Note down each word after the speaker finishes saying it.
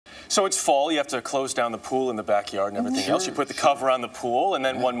So it's fall, you have to close down the pool in the backyard and everything else. You put the cover on the pool, and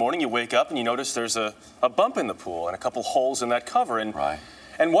then one morning you wake up and you notice there's a bump in the pool and a couple holes in that cover. And,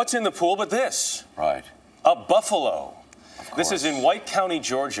 and what's in the pool but this? A buffalo. This is in White County,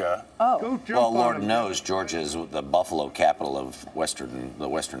 Georgia. Well, Lord knows Georgia is the buffalo capital of the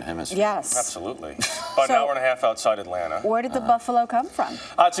Western Hemisphere. Yes. Absolutely. About an hour and a half outside Atlanta. Where did the buffalo come from?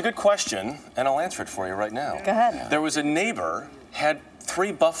 It's a good question, and I'll answer it for you right now. Go ahead. There was a neighbor had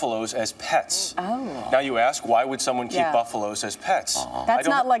 3 buffaloes as pets. Oh. Now you ask, why would someone keep buffaloes as pets? That's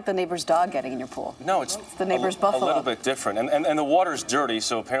not like the neighbor's dog getting in your pool. No, it's the neighbor's buffalo. A little bit different. And the water's dirty,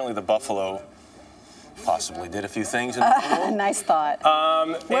 so apparently the buffalo possibly did a few things in the pool. Nice thought.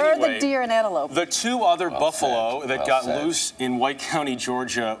 Where are the deer and antelope? The 2 other buffalo that got loose in White County,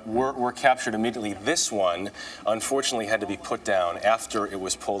 Georgia were captured immediately. This one, unfortunately, had to be put down after it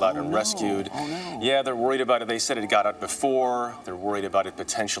was pulled out and rescued. Yeah, they're worried about it. They said it got out before. They're worried about it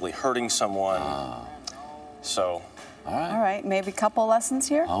potentially hurting someone. So... All right, maybe a couple lessons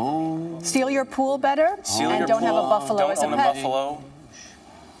here. Steal your pool better, and don't have a buffalo as a pet. Don't own a buffalo.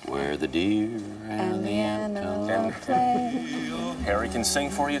 Where the deer and the antelope play. Harry can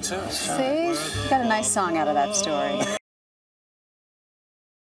sing for you, too. See? Got a nice song out of that story.